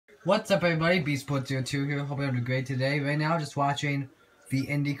What's up, everybody? BSports02 here. Hope you're having a great today. Right now, just watching the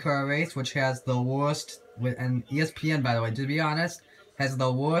IndyCar race, which has the worst, and ESPN, by the way, to be honest, has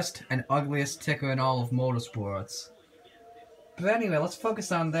the worst and ugliest ticker in all of motorsports. But anyway, let's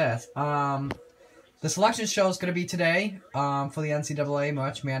focus on this. The selection show is going to be today for the NCAA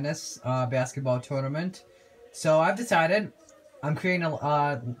March Madness basketball tournament. So I've decided I'm creating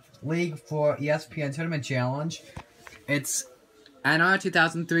a league for ESPN Tournament Challenge. It's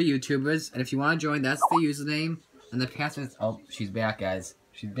NR2003 YouTubers, and if you want to join, that's the username. And the password is... Oh, she's back, guys.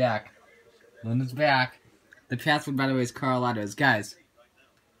 She's back. Luna's back. The password, by the way, is Carl Edards. Guys,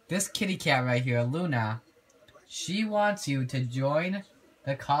 this kitty cat right here, Luna, she wants you to join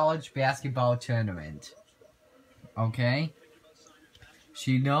the college basketball tournament. Okay?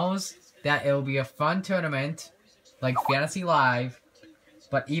 She knows that it will be a fun tournament, like Fantasy Live,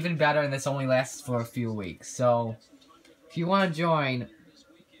 but even better, and this only lasts for a few weeks. So if you want to join,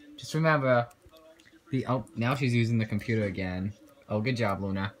 just remember the... Oh, now she's using the computer again. Oh, good job,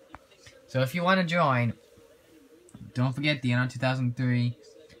 Luna. So if you want to join, don't forget the NR2003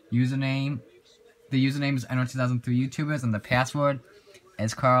 username. The username is NR2003 YouTubers, and the password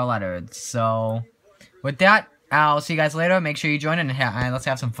is Carl Edards. So with that, I'll see you guys later. Make sure you join, and let's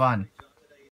have some fun.